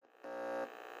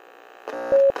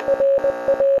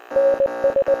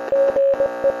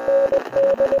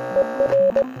You're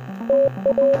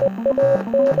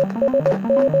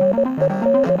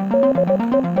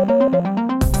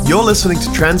listening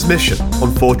to Transmission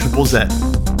on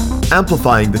 4ZZZ,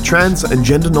 amplifying the trans and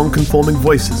gender non-conforming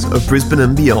voices of Brisbane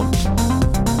and beyond.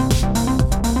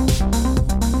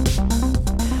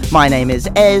 My name is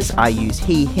Ez, I use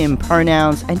he, him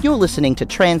pronouns, and you're listening to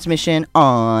Transmission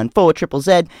on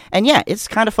 4ZZZ. And yeah, it's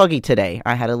kind of foggy today.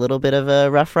 I had a little bit of a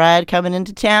rough ride coming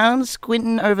into town,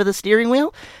 squinting over the steering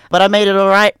wheel, but I made it all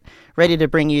right. Ready to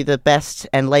bring you the best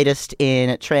and latest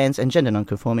in trans and gender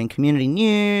non-conforming community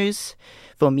news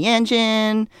for me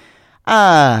engine.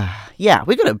 Yeah,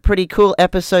 we got a pretty cool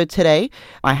episode today.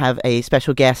 I have a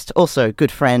special guest, also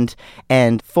good friend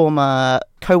and former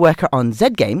co-worker on Z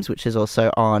Games, which is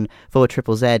also on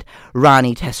 4ZZZ,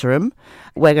 Rani Tesiram.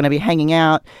 We're going to be hanging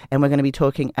out and we're going to be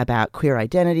talking about queer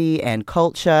identity and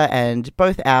culture and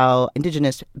both our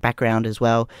Indigenous background as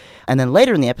well. And then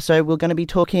later in the episode, I'm going to be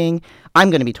talking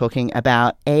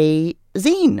about a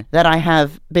zine that I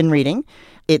have been reading.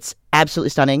 It's absolutely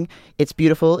stunning. It's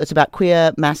beautiful. It's about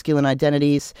queer masculine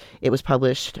identities. It was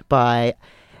published by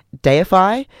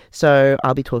DEiFY. So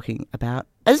I'll be talking about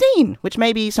a zine, which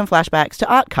may be some flashbacks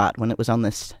to Art Cart when it was on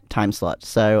this time slot.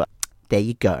 So there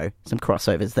you go. Some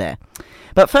crossovers there.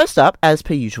 But first up, as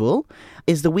per usual,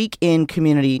 is the week in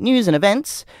community news and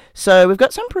events. So we've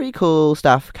got some pretty cool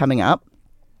stuff coming up.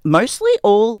 Mostly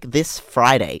all this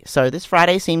Friday. So this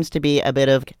Friday seems to be a bit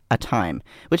of a time,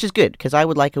 which is good because I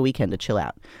would like a weekend to chill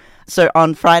out. So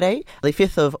on Friday, the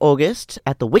 5th of August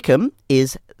at the Wickham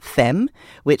is Them,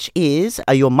 which is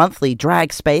your monthly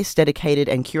drag space dedicated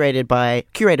and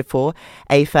curated for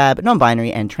AFAB,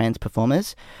 non-binary and trans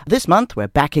performers. This month, we're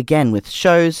back again with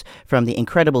shows from the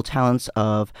incredible talents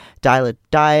of Dyla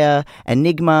Dyer,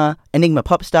 Enigma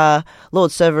Popstar,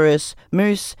 Lord Cerberus,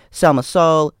 Moose, Selma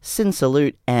Soul, Sin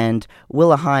Salute, and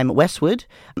Willahheim Westwood.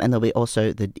 And there'll be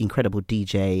also the incredible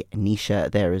DJ Nisha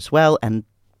there as well. And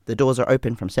the doors are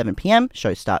open from 7 p.m.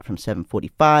 Shows start from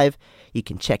 7:45. You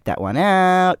can check that one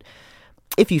out.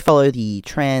 If you follow the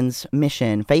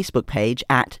Transmission Facebook page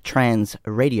at Trans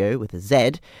Radio with a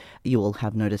Z, you will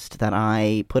have noticed that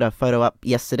I put a photo up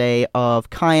yesterday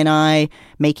of Kai and I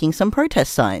making some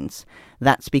protest signs.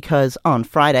 That's because on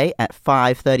Friday at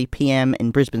 5:30 p.m.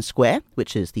 in Brisbane Square,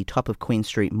 which is the top of Queen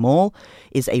Street Mall,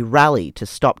 is a rally to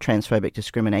stop transphobic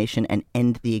discrimination and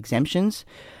end the exemptions.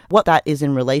 What that is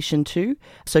in relation to,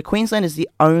 so Queensland is the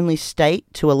only state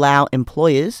to allow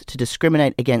employers to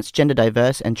discriminate against gender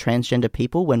diverse and transgender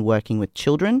people when working with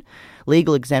children.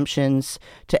 Legal exemptions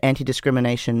to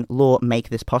anti-discrimination law make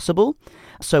this possible.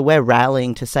 So we're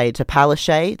rallying to say to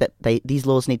Palaszczuk that these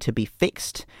laws need to be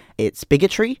fixed. It's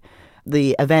bigotry.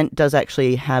 The event does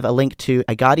actually have a link to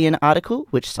a Guardian article,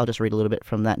 which I'll just read a little bit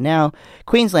from that now.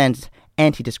 Queensland's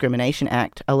Anti-Discrimination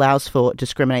Act allows for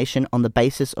discrimination on the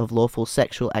basis of lawful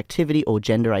sexual activity or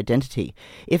gender identity,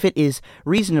 if it is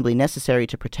reasonably necessary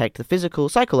to protect the physical,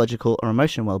 psychological, or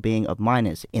emotional well-being of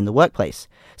minors in the workplace.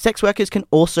 Sex workers can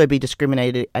also be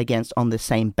discriminated against on the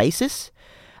same basis.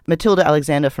 Matilda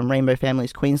Alexander from Rainbow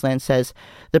Families Queensland says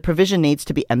the provision needs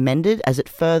to be amended as it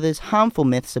furthers harmful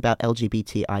myths about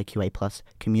LGBTIQA+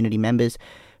 community members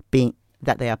being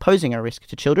that they are posing a risk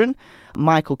to children.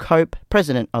 Michael Cope,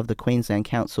 president of the Queensland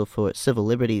Council for Civil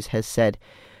Liberties, has said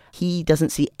he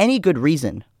doesn't see any good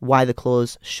reason why the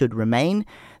clause should remain.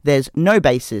 There's no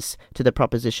basis to the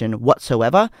proposition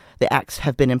whatsoever. The acts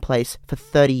have been in place for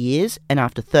 30 years, and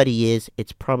after 30 years,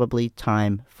 it's probably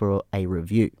time for a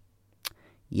review.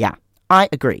 Yeah, I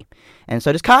agree. And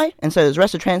so does Kai, and so does the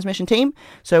rest of the Transmission team.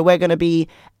 So we're going to be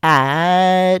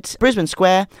at Brisbane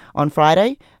Square on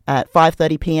Friday at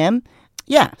 5:30 p.m.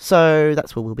 Yeah, so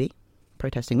that's where we'll be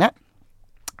protesting that.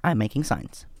 I'm making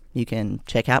signs. You can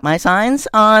check out my signs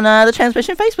on the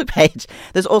Transmission Facebook page.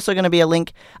 There's also going to be a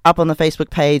link up on the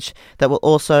Facebook page that will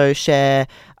also share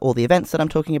all the events that I'm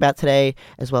talking about today,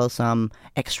 as well as some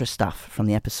extra stuff from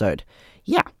the episode.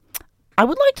 Yeah, I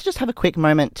would like to just have a quick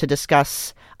moment to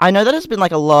discuss. I know that there's been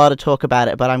like a lot of talk about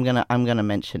it, but I'm gonna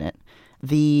mention it.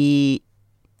 The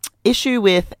issue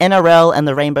with NRL and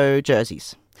the rainbow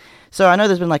jerseys. So I know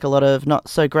there's been like a lot of not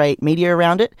so great media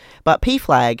around it, but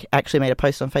PFlag actually made a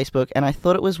post on Facebook, and I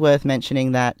thought it was worth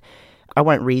mentioning that. I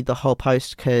won't read the whole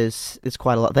post because there's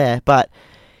quite a lot there, but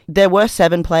there were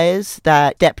 7 players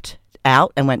that stepped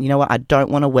out and went, you know what, I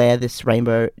don't want to wear this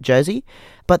rainbow jersey,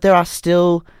 but there are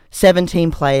still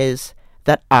 17 players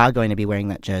that are going to be wearing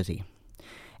that jersey.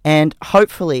 And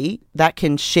hopefully that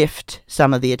can shift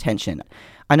some of the attention.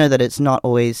 I know that it's not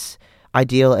always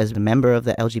ideal as a member of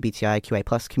the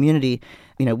LGBTIQA+ community.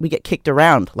 You know, we get kicked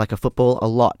around like a football a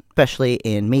lot, especially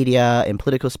in media, in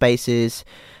political spaces,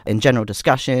 in general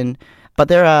discussion. But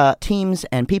there are teams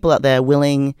and people out there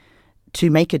willing to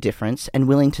make a difference and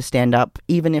willing to stand up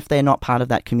even if they're not part of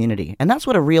that community. And that's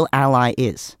what a real ally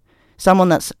is. Someone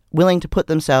that's willing to put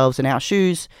themselves in our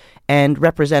shoes and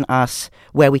represent us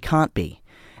where we can't be.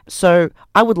 So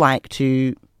I would like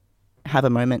to have a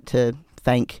moment to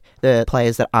thank the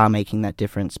players that are making that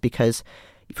difference, because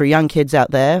for young kids out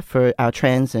there, for our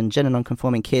trans and gender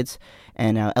non-conforming kids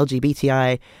and our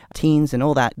LGBTI teens and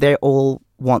all that, they all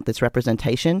want this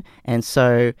representation. And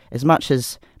so as much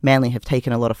as Manly have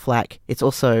taken a lot of flack, it's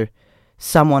also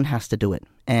someone has to do it.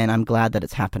 And I'm glad that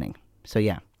it's happening. So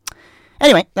yeah.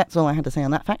 Anyway, that's all I had to say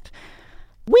on that fact.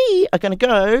 We are going to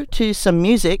go to some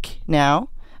music now.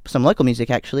 Some local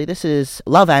music, actually. This is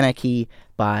Love Anarchy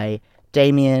by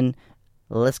Damien.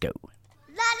 Let's go.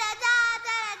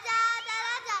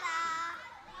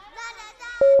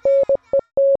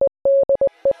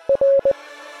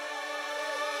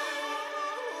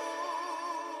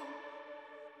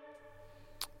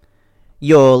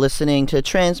 You're listening to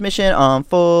Transmission on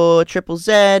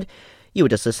 4ZZZ. You were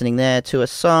just listening there to a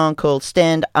song called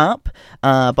Stand Up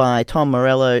by Tom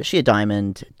Morello, Sheer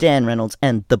Diamond, Dan Reynolds,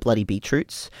 and the Bloody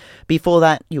Beetroots. Before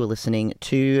that, you were listening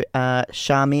to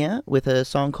Shamia with a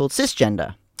song called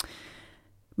Cisgender.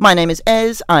 My name is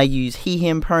Ez. I use he,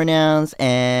 him pronouns,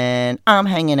 and I'm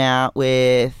hanging out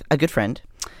with a good friend.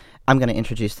 I'm going to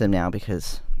introduce them now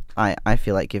because I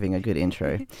feel like giving a good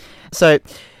intro. So,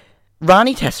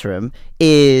 Rani Tesiram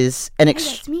is an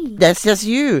that's me. That's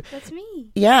you. That's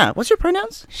me. Yeah. What's your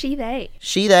pronouns? She, they.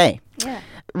 She, they. Yeah.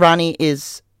 Rani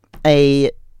is a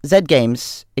Z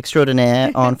Games extraordinaire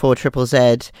on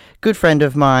 4ZZZ, good friend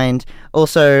of mine,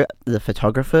 also the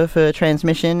photographer for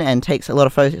Transmission and takes a lot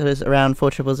of photos around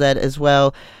 4ZZZ as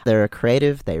well. They're a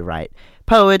creative, they write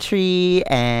poetry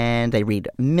and they read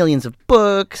millions of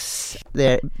books.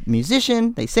 They're a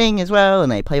musician, they sing as well,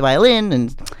 and they play violin,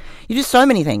 and you do so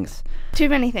many things. Too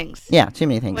many things. Yeah, too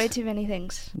many things. Way too many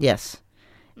things. Yes.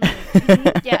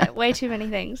 Yeah, way too many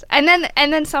things. And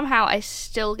then somehow I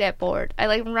still get bored. I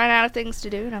like run out of things to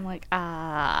do and I'm like,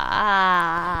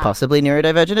 Possibly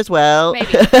neurodivergent as well.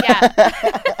 Maybe,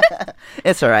 yeah.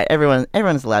 It's alright.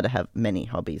 Everyone's allowed to have many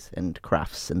hobbies and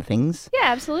crafts and things. Yeah,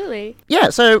 absolutely. Yeah,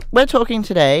 so we're talking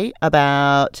today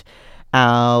about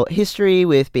our history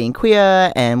with being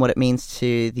queer and what it means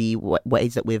to the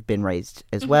ways that we've been raised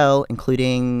as well,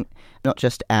 including not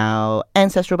just our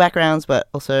ancestral backgrounds, but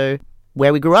also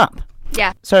where we grew up.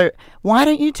 Yeah. So why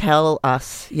don't you tell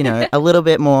us, a little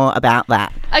bit more about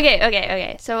that?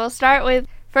 Okay. So we'll start with,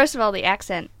 first of all, the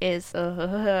accent is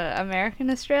American,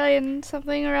 Australian,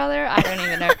 something or other. I don't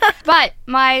even know. But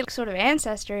my sort of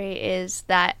ancestry is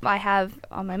that I have,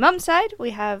 on my mum's side,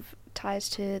 we have ties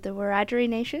to the Wiradjuri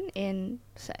Nation in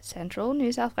central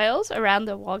New South Wales, around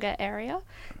the Wagga area.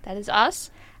 That is us.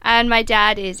 And my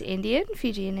dad is Indian,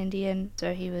 Fijian Indian,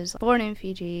 so he was born in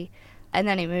Fiji, and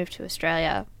then he moved to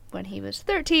Australia when he was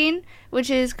 13, which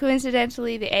is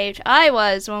coincidentally the age I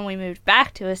was when we moved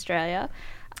back to Australia.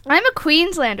 I'm a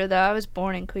Queenslander, though. I was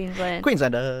born in Queensland.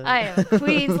 Queenslander. I am a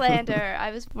Queenslander.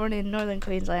 I was born in northern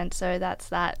Queensland, so that's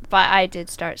that. But I did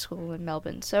start school in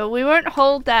Melbourne, so we won't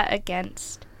hold that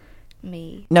against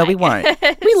me. No, we won't.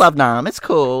 We love Nam. It's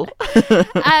cool.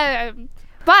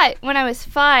 But when I was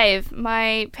 5,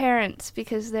 my parents,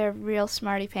 because they're real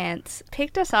smarty pants,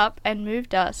 picked us up and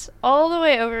moved us all the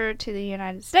way over to the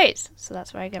United States. So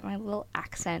that's where I get my little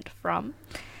accent from.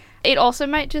 It also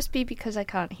might just be because I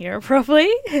can't hear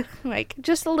properly, like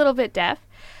just a little bit deaf.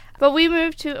 But we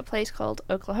moved to a place called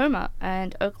Oklahoma,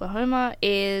 and Oklahoma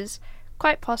is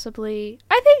quite possibly,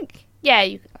 I think, yeah,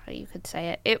 you could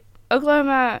say it.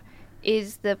 Oklahoma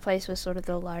is the place with sort of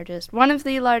the largest, one of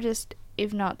the largest,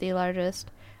 if not the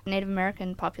largest, Native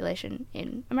American population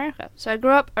in America. So I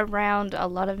grew up around a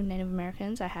lot of Native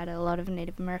Americans. I had a lot of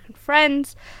Native American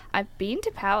friends. I've been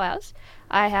to powwows.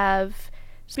 I have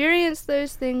experienced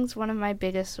those things. One of my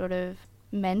biggest sort of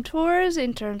mentors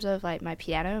in terms of like my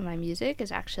piano and my music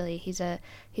is actually he's a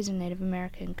Native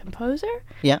American composer.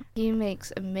 Yeah. He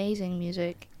makes amazing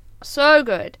music. So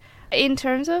good. In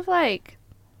terms of like,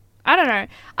 I don't know.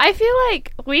 I feel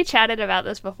like we chatted about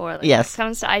this before. Like, yes. When it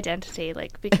comes to identity,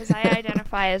 like, because I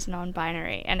identify as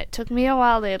non-binary, and it took me a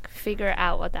while to figure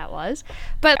out what that was.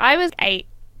 But I was 8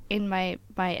 in my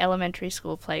elementary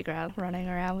school playground, running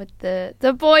around with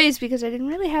the boys because I didn't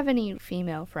really have any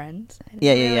female friends.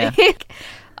 Yeah.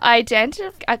 I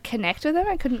connect with them.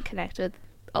 I couldn't connect with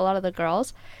a lot of the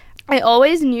girls. I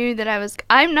always knew that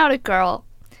I'm not a girl,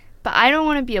 but I don't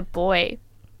want to be a boy.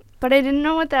 But I didn't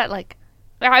know what that like.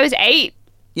 I was 8.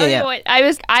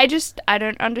 I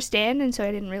don't understand, and so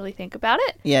I didn't really think about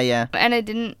it. Yeah.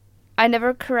 And I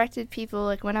never corrected people.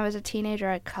 Like, when I was a teenager,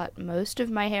 I cut most of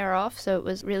my hair off, so it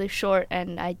was really short,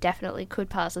 and I definitely could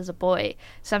pass as a boy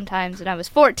sometimes, and I was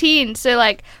 14, so,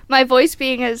 like, my voice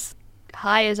being as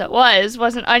high as it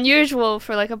wasn't unusual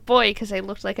for, like, a boy, because I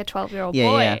looked like a 12-year-old boy.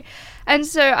 Yeah. And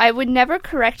so I would never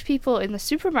correct people in the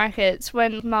supermarkets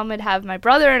when Mum would have my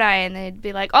brother and I, and they'd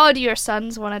be like, oh, do your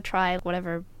sons want to try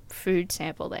whatever food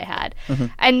sample they had?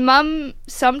 And Mum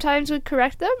sometimes would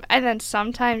correct them, and then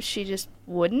sometimes she just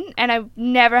wouldn't, and I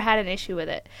never had an issue with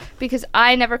it because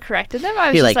I never corrected them.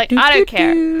 I was just like, I don't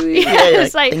care.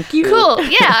 It's like, cool,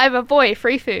 yeah, I'm a boy,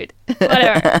 free food,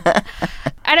 whatever.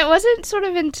 And it wasn't sort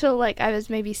of until, like, I was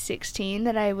maybe 16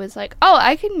 that I was like, oh,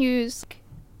 I can use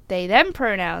they, them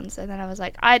pronouns. And then I was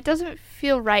like, it doesn't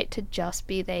feel right to just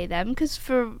be they, them, because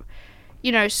for,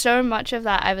 you know, so much of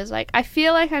that, I was like, I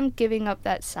feel like I'm giving up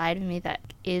that side of me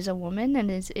that is a woman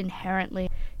and is inherently,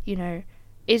 you know,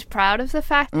 is proud of the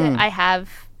fact that I have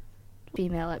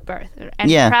female at birth,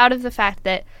 and proud of the fact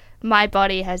that my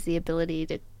body has the ability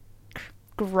to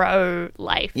grow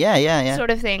life.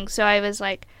 Sort of thing. So I was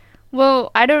like,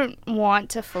 well, I don't want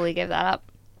to fully give that up.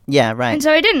 Yeah, right. And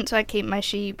so I didn't. So I keep my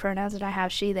she pronouns, and I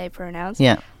have she, they pronouns.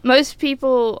 Yeah. Most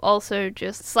people also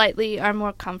just slightly are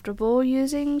more comfortable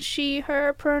using she,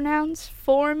 her pronouns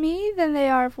for me than they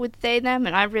are with they, them,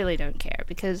 and I really don't care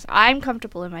because I'm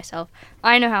comfortable in myself.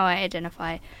 I know how I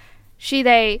identify. She,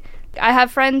 they. I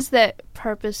have friends that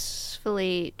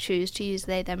purposefully choose to use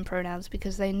they, them pronouns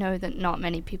because they know that not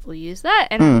many people use that,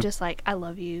 and I'm just like, I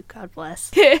love you, God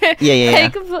bless.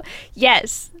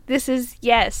 Yes, this is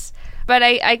yes. But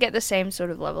I get the same sort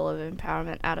of level of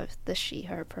empowerment out of the she,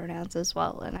 her pronouns as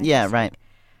well. And right.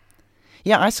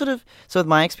 Yeah, I sort of, so with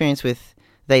my experience with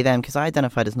they, them, because I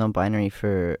identified as non-binary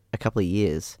for a couple of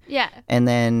years. Yeah. And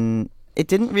then it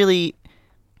didn't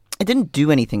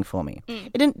do anything for me.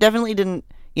 It definitely didn't,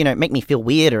 you know, make me feel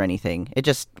weird or anything. It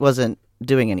just wasn't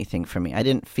doing anything for me. I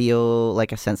didn't feel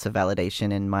like a sense of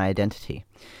validation in my identity.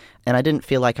 And I didn't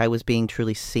feel like I was being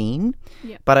truly seen.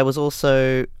 Yeah. But I was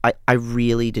also, I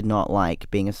really did not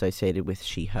like being associated with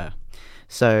she, her.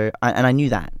 So, and I knew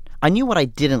that. I knew what I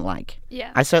didn't like.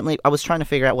 Yeah. I was trying to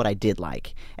figure out what I did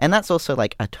like. And that's also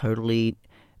like a totally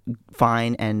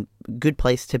fine and good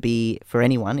place to be for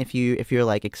anyone if you're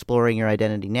like exploring your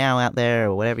identity now out there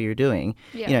or whatever you're doing.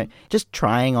 You know, just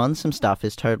trying on some stuff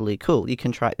is totally cool. You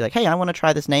can try, like, hey, I want to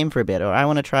try this name for a bit, or I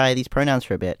want to try these pronouns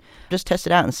for a bit. Just test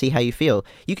it out and see how you feel.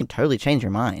 You can totally change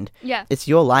your mind. Yeah, it's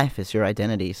your life, it's your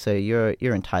identity, so you're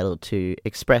entitled to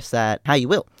express that how you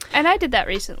will. And I did that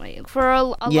recently for a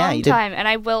long time, and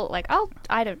I will, like,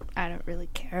 I don't really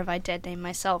care if I dead name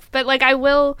myself, but like I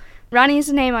will. Rani is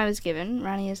the name I was given.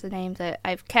 Rani is the name that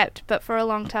I've kept. But for a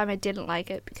long time, I didn't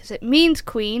like it because it means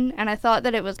queen, and I thought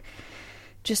that it was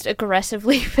just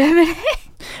aggressively feminine.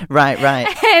 Right.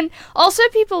 And also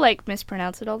people, like,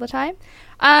 mispronounce it all the time.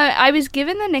 I was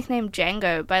given the nickname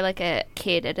Django by, like, a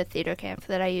kid at a theater camp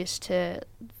that I used to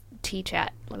teach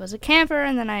at. I was a camper,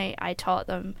 and then I taught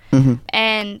them. Mm-hmm.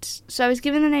 And so I was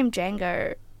given the name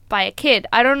Django by a kid.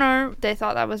 I don't know. They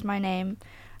thought that was my name.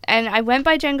 And I went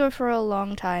by Django for a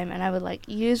long time, and I would, like,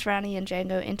 use Rani and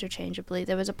Django interchangeably.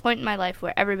 There was a point in my life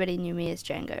where everybody knew me as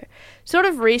Django. Sort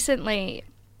of recently,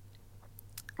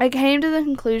 I came to the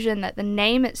conclusion that the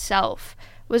name itself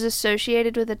was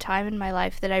associated with a time in my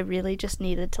life that I really just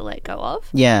needed to let go of.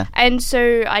 Yeah. And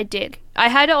so I did. I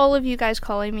had all of you guys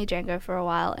calling me Django for a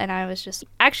while, and I was just,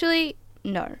 actually,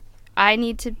 no. I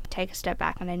need to take a step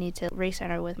back, and I need to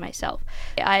recenter with myself.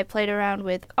 I played around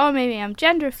with, maybe I'm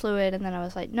gender fluid, and then I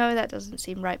was like, no, that doesn't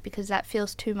seem right, because that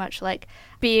feels too much like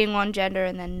being one gender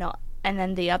and then not, and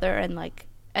then the other, and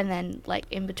then like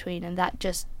in between, and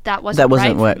that wasn't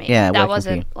right for me. Yeah, that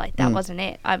wasn't like, that wasn't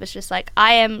it. I was just like,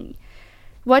 I am,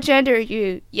 what gender are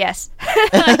you? Yes.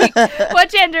 Like, what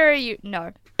gender are you?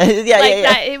 No.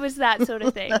 That, it was that sort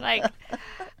of thing. Like,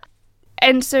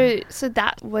 and so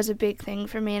that was a big thing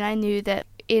for me, and I knew that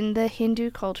in the Hindu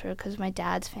culture, because my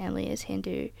dad's family is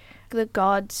Hindu, the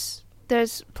gods,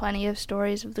 there's plenty of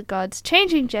stories of the gods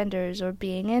changing genders or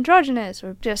being androgynous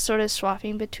or just sort of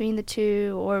swapping between the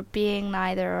two or being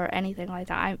neither or anything like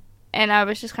that. And I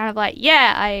was just kind of like,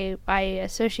 yeah, I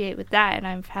associate with that, and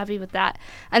I'm happy with that.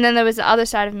 And then there was the other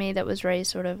side of me that was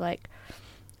raised sort of like,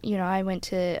 you know, I went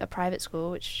to a private school,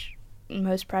 which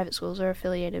most private schools are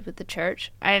affiliated with the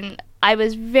church, and I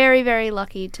was very, very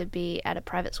lucky to be at a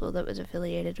private school that was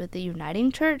affiliated with the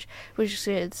Uniting Church, which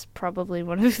is probably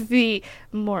one of the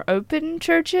more open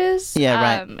churches.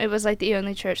 Yeah, right. It was like the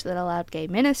only church that allowed gay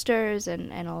ministers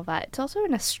and all that. It's also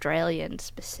an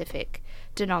Australian-specific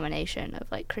denomination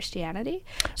of, like, Christianity.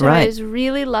 So I was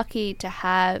really lucky to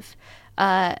have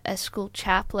a school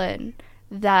chaplain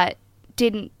that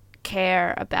didn't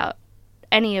care about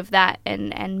any of that,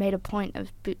 and made a point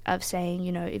of saying,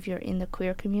 you know, if you're in the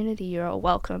queer community, you're all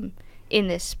welcome in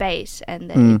this space, and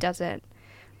that it doesn't,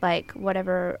 like,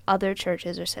 whatever other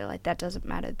churches are saying, like, that doesn't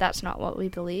matter. That's not what we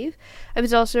believe. I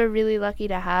was also really lucky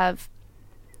to have,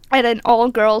 at an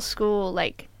all-girls school,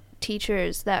 like,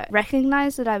 teachers that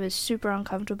recognized that I was super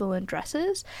uncomfortable in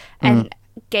dresses and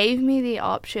gave me the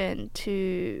option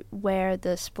to wear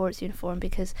the sports uniform,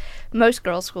 because most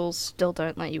girls' schools still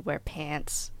don't let you wear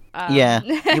pants.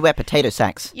 You wear potato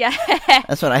sacks. Yeah.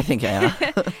 That's what I think they are.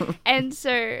 And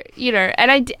so, you know,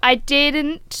 and I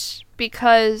didn't,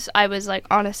 because I was, like,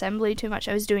 on assembly too much.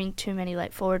 I was doing too many,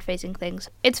 like, forward-facing things.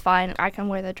 It's fine. I can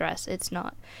wear the dress. It's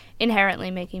not inherently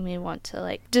making me want to,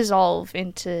 like, dissolve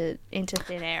into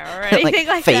thin air or anything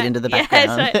like fade that. into the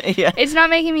background. It's not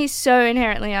making me so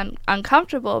inherently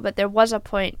uncomfortable, but there was a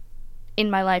point in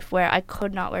my life where I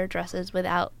could not wear dresses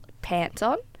without pants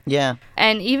on. Yeah.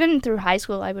 And even through high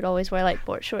school, I would always wear, like,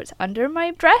 board shorts under my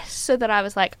dress, so that I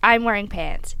was like, I'm wearing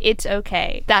pants. It's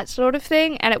okay. That sort of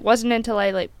thing. And it wasn't until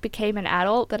I, like, became an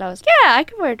adult that I was, yeah, I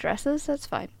can wear dresses. That's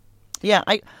fine. Yeah,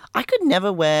 I could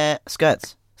never wear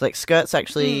skirts. Like, skirts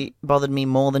actually bothered me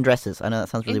more than dresses. I know that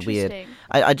sounds really weird.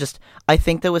 I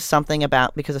think there was something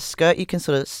about, because a skirt, you can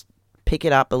sort of pick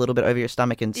it up a little bit over your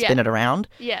stomach and spin it around.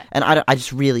 Yeah. And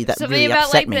that really about,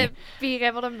 upset like, me. being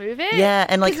able to move it. Yeah,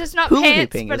 and, like, because it's not hula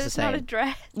pants, hooping but is it's the not a same.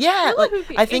 dress. Yeah, like,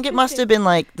 I think it must have been,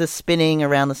 like, the spinning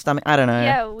around the stomach. I don't know.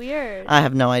 Yeah, weird. I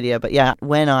have no idea. But yeah,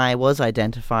 when I was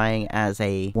identifying as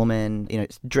a woman, you know,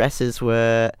 dresses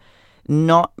were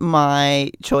not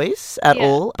my choice at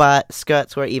all, but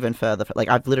skirts were even further. Like,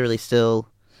 I've literally still,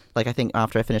 like, I think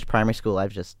after I finished primary school,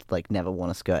 I've just, like, never worn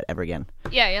a skirt ever again.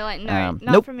 Yeah, you're like, no, not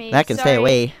nope, for me. That can Sorry. stay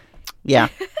away. Yeah.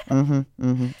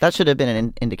 That should have been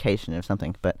an indication of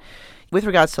something. But with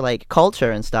regards to, like,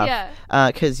 culture and stuff,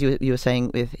 because you were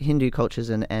saying with Hindu cultures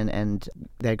and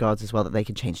their gods as well, that they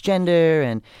can change gender,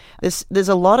 and there's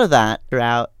a lot of that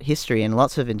throughout history and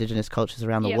lots of indigenous cultures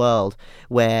around the world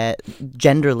where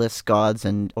genderless gods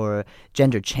or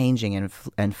gender changing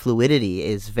and fluidity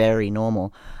is very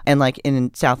normal. And, like,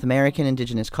 in South American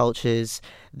indigenous cultures,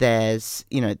 there's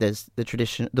the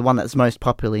tradition, the one that's most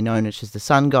popularly known, which is the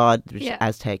sun god, which is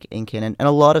Aztec, Incan, and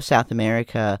a lot of South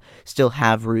America still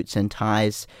have roots and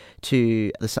ties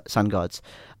to the sun gods.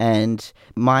 And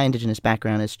my indigenous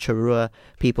background is Charrua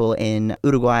people in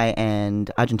Uruguay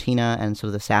and Argentina and sort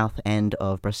of the south end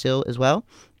of Brazil as well.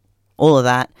 All of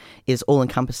that is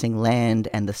all-encompassing land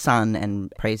and the sun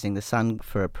and praising the sun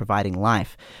for providing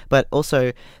life. But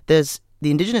also there's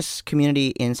the indigenous community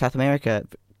in South America,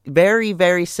 very,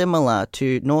 very similar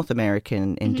to North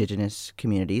American indigenous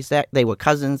communities. That they were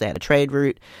cousins, they had a trade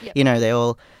route, you know, they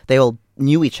all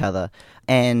knew each other,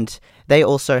 and they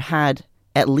also had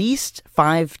at least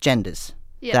 5 genders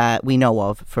that we know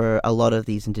of for a lot of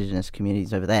these indigenous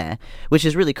communities over there, which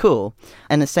is really cool.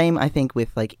 And the same, I think,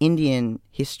 with, like, Indian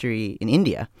history in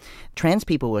India. Trans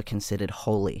people were considered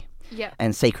holy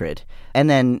and sacred. And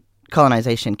then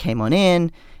colonization came on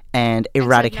in and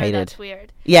eradicated. No, that's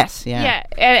weird. Yes, yeah. Yeah,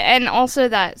 and also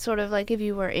that sort of, like, if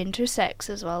you were intersex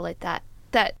as well, like that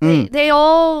they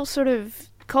all sort of,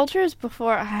 cultures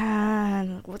before,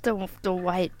 what the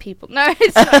white people, no,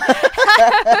 it's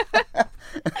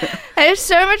there's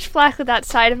so much flack with that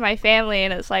side of my family,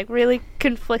 and it's, like, really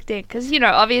conflicting, because, you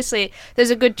know, obviously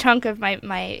there's a good chunk of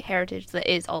my heritage that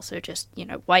is also just, you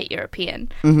know, white European,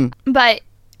 but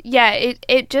yeah,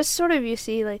 it just sort of, you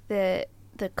see, like, the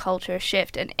culture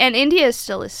shift, and India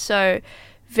still is so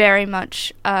very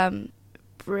much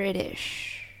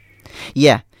British.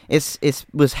 Yeah, it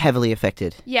was heavily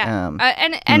affected. Yeah,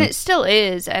 and it still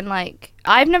is, and, like,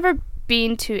 I've never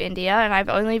been to India, and I've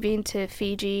only been to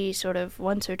Fiji sort of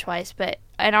once or twice,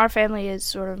 and our family is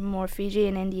sort of more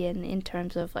Fijian Indian in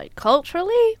terms of, like,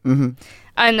 culturally, and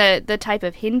the type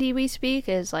of Hindi we speak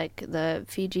is, like, the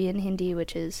Fijian Hindi,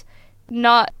 which is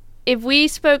not, if we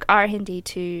spoke our Hindi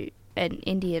to an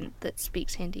Indian that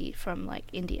speaks Hindi from, like,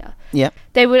 India,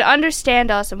 they would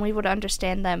understand us and we would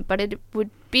understand them, but it would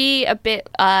be a bit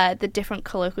the different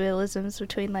colloquialisms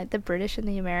between, like, the British and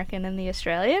the American and the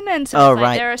Australian, and so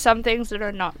there are some things that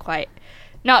are not quite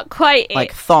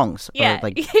like thongs, or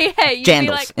like jandals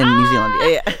like, in New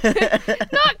Zealand.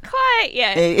 Not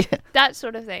quite, that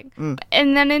sort of thing.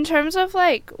 And then in terms of,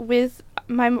 like, with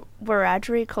my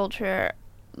Wiradjuri culture,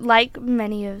 like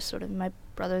many of sort of my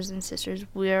brothers and sisters,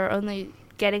 we're only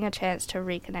getting a chance to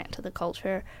reconnect to the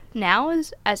culture now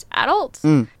as adults,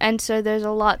 and so there's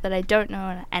a lot that I don't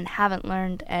know and haven't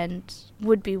learned and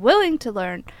would be willing to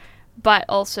learn, but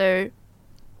also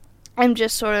I'm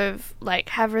just sort of like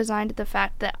have resigned to the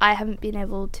fact that I haven't been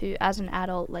able to, as an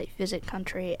adult, like visit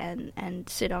country and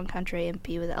sit on country and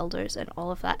be with elders and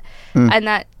all of that. And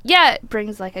that, it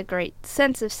brings like a great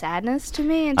sense of sadness to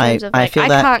me in terms of like I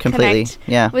can't connect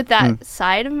with that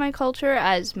side of my culture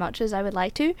as much as I would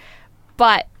like to.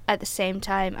 But at the same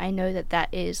time, I know that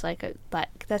is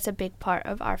that's a big part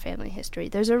of our family history.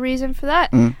 There's a reason for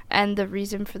that, and the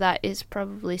reason for that is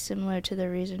probably similar to the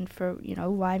reason for, you know,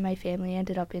 why my family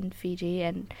ended up in Fiji,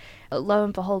 and lo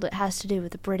and behold, it has to do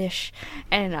with the British,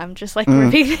 and I'm just like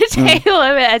gripping the tail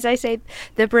of it as I say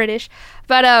the British.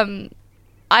 But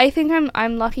I think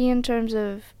I'm lucky in terms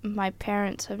of my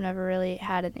parents have never really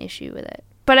had an issue with it.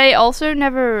 But I also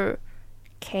never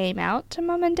came out to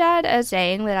mum and dad as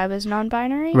saying that I was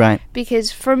non-binary, right?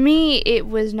 Because for me it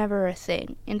was never a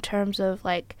thing in terms of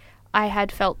like I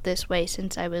had felt this way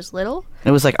since I was little.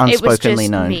 It was like unspokenly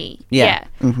known. Me. Yeah.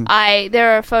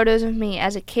 There are photos of me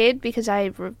as a kid because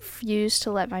I refused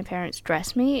to let my parents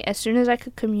dress me. As soon as I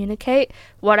could communicate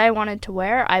what I wanted to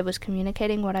wear, I was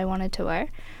communicating what I wanted to wear.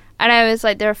 And I was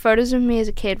like, there are photos of me as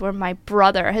a kid where my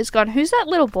brother has gone, "Who's that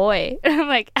little boy?" And I'm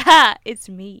like, it's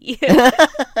me.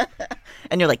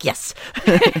 And you're like, yes.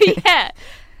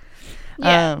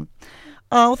 Yeah.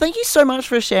 Oh, thank you so much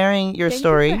for sharing your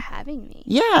story. Thank you for having me.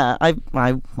 Yeah,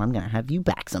 I'm going to have you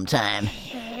back sometime.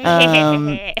 You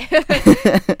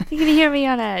can hear me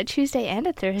on a Tuesday and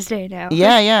a Thursday now.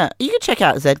 Yeah. You can check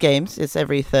out Z Games. It's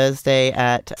every Thursday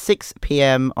at 6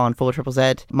 p.m. on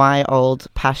 4ZZZ. My old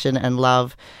passion and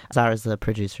love. Zara's the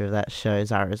producer of that show.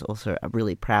 Zara is also a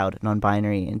really proud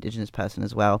non-binary Indigenous person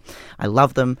as well. I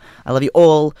love them. I love you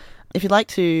all. If you'd like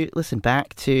to listen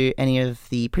back to any of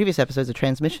the previous episodes of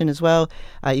Transmission as well,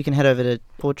 you can head over to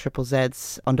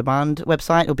 4ZZZ's on-demand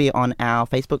website. It'll be on our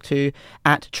Facebook too,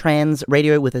 at Trans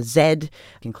Radio with a Z. You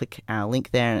can click our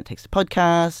link there and it takes the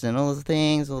podcast and all the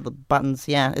things, all the buttons.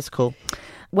 Yeah, it's cool.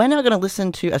 We're now going to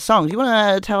listen to a song. Do you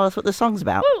want to tell us what the song's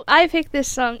about? Ooh, I picked this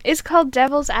song. It's called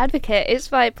Devil's Advocate. It's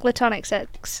by Platonic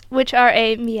Sex, which are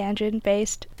a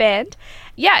Meandrin-based band.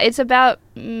 Yeah, it's about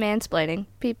mansplaining.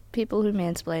 People who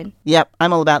mansplain. Yep,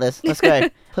 I'm all about this. Let's go.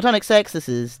 Platonic Sex, this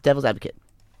is Devil's Advocate.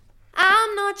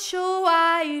 I'm not sure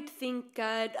why you'd think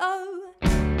I'd owe.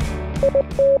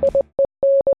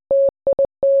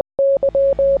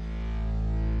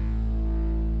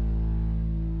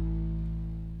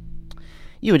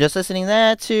 You were just listening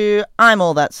there to I'm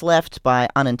All That's Left by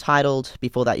Unentitled.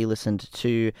 Before that, you listened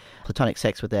to Platonic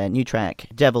Sex with their new track,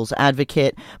 Devil's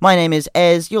Advocate. My name is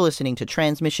Ez. You're listening to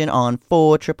Transmission on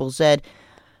 4ZZZ.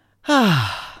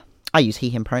 I use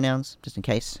he, him pronouns, just in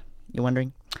case you're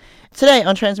wondering. Today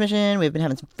on Transmission, we've been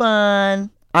having some fun.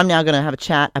 I'm now going to have a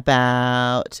chat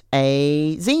about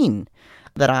a zine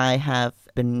that I have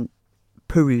been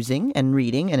perusing and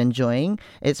reading and enjoying.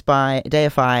 It's by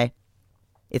DEiFY.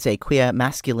 It's a Queer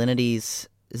Masculinities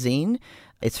zine.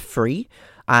 It's free.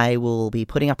 I will be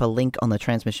putting up a link on the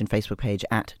Transmission Facebook page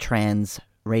at Trans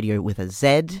Radio with a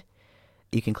Z.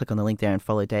 You can click on the link there and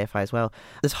follow DEiFY as well.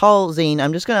 This whole zine,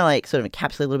 I'm just going to like sort of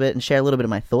encapsulate a little bit and share a little bit of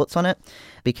my thoughts on it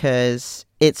because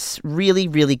it's really,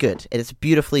 really good. It's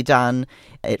beautifully done.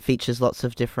 It features lots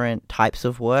of different types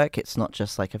of work. It's not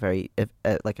just like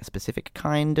a specific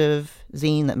kind of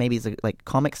zine that maybe is like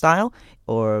comic style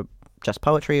or just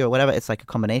poetry or whatever. It's like a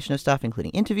combination of stuff,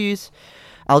 including interviews.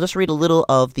 I'll just read a little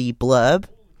of the blurb.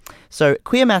 So,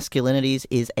 Queer Masculinities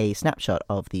is a snapshot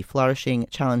of the flourishing,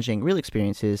 challenging, real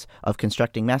experiences of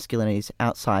constructing masculinities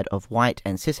outside of white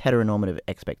and cis heteronormative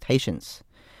expectations.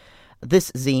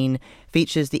 This zine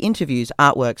features the interviews,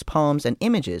 artworks, poems, and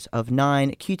images of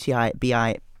 9 QTI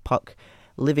BIPOC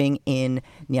living in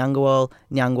Nyangwal,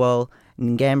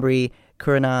 Ngambri,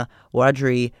 Kurina,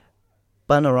 Wadri,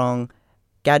 Bunurong,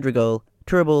 Gadrigal,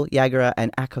 Turrbal, Yagara,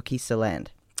 and Akokisa land.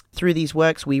 Through these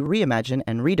works, we reimagine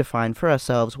and redefine for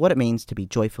ourselves what it means to be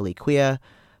joyfully queer,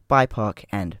 BIPOC,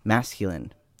 and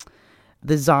masculine.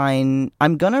 The zine,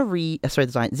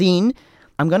 zine,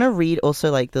 I'm gonna read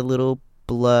also like the little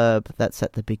blurb that's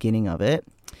at the beginning of it.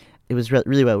 It was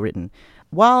really well written.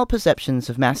 While perceptions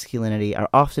of masculinity are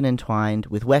often entwined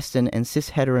with Western and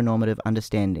cis-heteronormative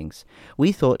understandings,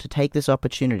 we thought to take this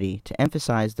opportunity to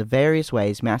emphasize the various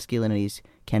ways masculinities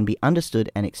can be understood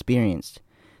and experienced.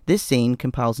 This zine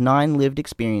compiles 9 lived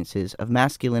experiences of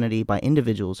masculinity by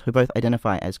individuals who both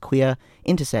identify as queer,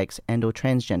 intersex, and or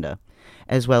transgender,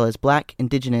 as well as Black,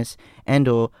 Indigenous, and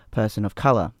or person of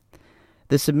color.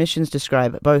 The submissions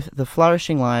describe both the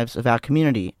flourishing lives of our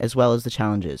community as well as the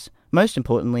challenges. Most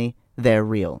importantly, they're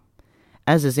real.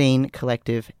 As a zine,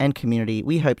 collective, and community,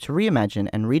 we hope to reimagine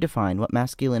and redefine what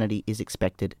masculinity is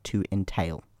expected to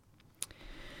entail.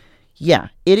 Yeah,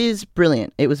 it is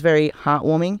brilliant. It was very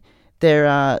heartwarming. there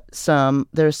are some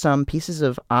pieces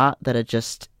of art that are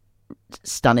just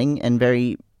stunning and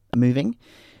very moving.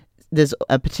 There's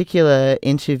a particular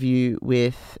interview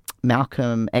with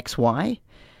Malcolm XY,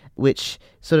 which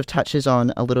sort of touches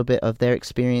on a little bit of their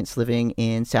experience living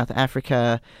in South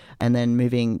Africa and then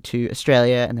moving to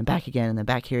Australia and then back again and then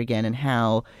back here again, and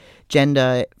how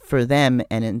gender for them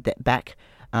and back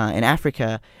in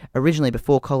Africa, originally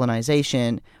before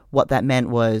colonization, what that meant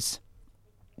was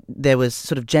there was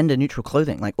sort of gender-neutral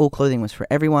clothing. Like, all clothing was for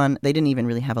everyone. They didn't even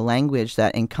really have a language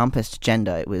that encompassed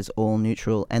gender. It was all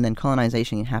neutral. And then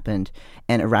colonization happened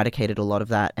and eradicated a lot of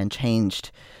that and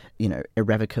changed,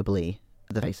 irrevocably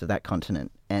the face of that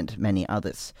continent and many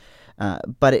others.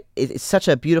 But it's such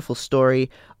a beautiful story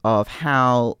of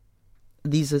how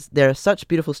there are such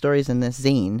beautiful stories in this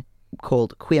zine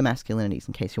called Queer Masculinities,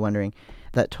 in case you're wondering,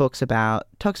 that talks about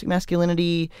toxic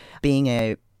masculinity, being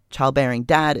a childbearing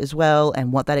dad as well,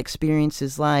 and what that experience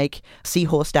is like.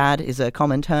 Seahorse dad is a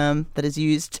common term that is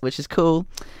used, which is cool,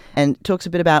 and talks a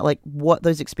bit about like what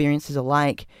those experiences are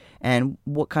like and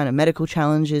what kind of medical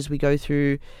challenges we go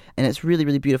through, and it's really,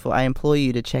 really beautiful. I implore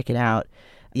you to check it out.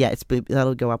 Yeah,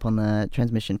 that'll go up on the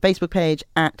Transmission Facebook page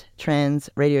at Trans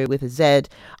Radio with a Z.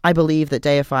 I believe that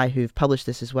DEiFY, who've published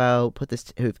this as well,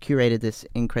 who've curated this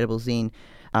incredible zine,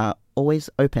 always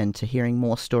open to hearing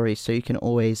more stories, so you can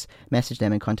always message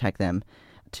them and contact them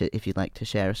if you'd like to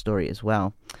share a story as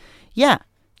well. Yeah,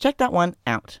 check that one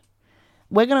out.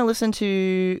 We're going to listen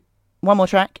to one more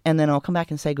track, and then I'll come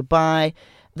back and say goodbye.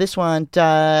 This one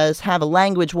does have a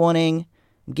language warning.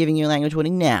 I'm giving you a language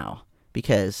warning now,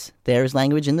 because there is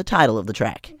language in the title of the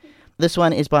track. This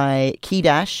one is by Key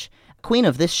Dash, Queen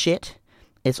of This Shit.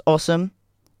 It's awesome.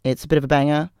 It's a bit of a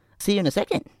banger. See you in a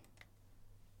second.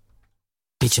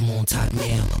 Bitch, I'm on top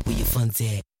now, where your funds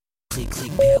at? Click, click,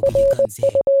 pal, where your guns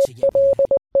at? Shit, yeah,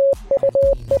 I'm the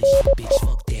queen of this shit, bitch,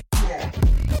 fuck that.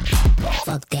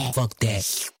 Fuck that. Fuck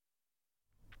that.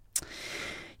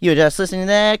 You were just listening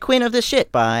there, Queen of This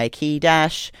Shit by Key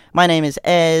Dash. My name is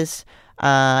Ez.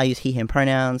 I use he, him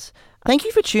pronouns. Thank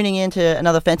you for tuning in to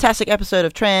another fantastic episode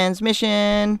of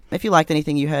Transmission. If you liked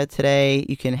anything you heard today,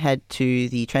 you can head to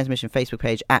the Transmission Facebook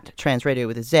page at Trans Radio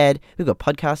with a Z. We've got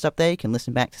podcasts up there. You can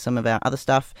listen back to some of our other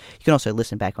stuff. You can also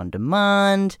listen back on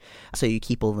demand, so you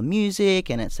keep all the music,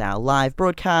 and it's our live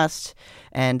broadcast.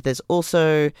 And there's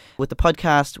also, with the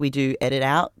podcast, we do edit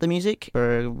out the music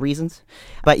for reasons.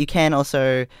 But you can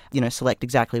also, select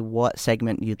exactly what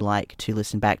segment you'd like to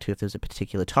listen back to if there's a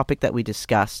particular topic that we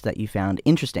discussed that you found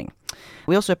interesting.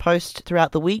 We also post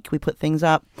throughout the week. We put things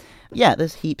up. Yeah,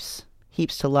 there's heaps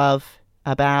to love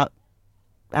about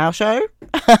our show.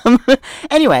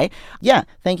 Anyway, yeah,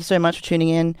 thank you so much for tuning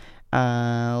in.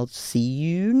 I'll see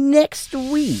you next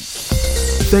week.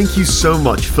 Thank you so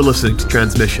much for listening to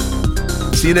Transmission.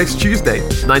 See you next Tuesday,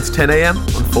 9 to 10 a.m. on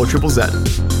 4ZZZ.